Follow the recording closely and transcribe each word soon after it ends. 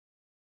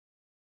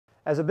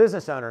As a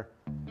business owner,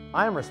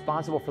 I am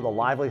responsible for the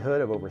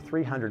livelihood of over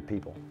 300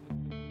 people.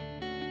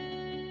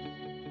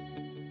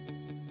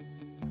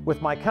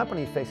 With my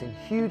company facing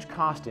huge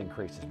cost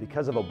increases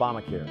because of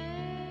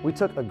Obamacare, we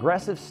took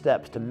aggressive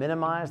steps to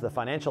minimize the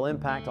financial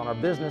impact on our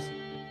business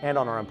and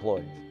on our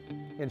employees.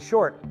 In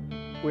short,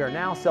 we are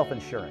now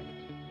self-insuring,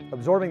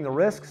 absorbing the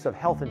risks of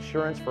health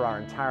insurance for our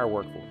entire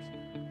workforce.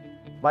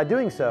 By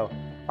doing so,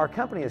 our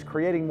company is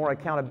creating more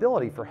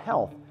accountability for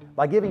health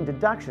by giving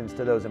deductions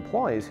to those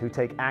employees who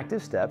take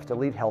active steps to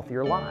lead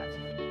healthier lives.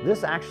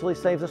 This actually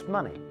saves us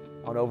money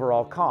on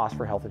overall costs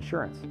for health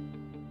insurance.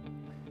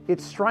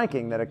 It's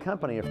striking that a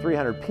company of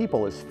 300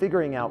 people is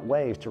figuring out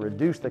ways to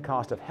reduce the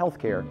cost of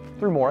healthcare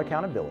through more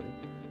accountability,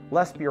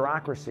 less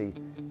bureaucracy,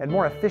 and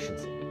more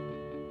efficiency.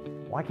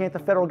 Why can't the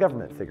federal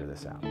government figure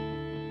this out?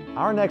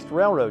 Our next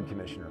railroad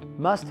commissioner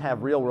must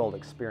have real-world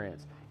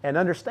experience and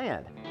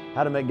understand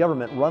how to make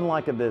government run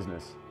like a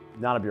business,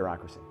 not a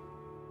bureaucracy.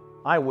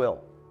 I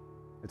will.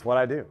 It's what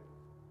I do.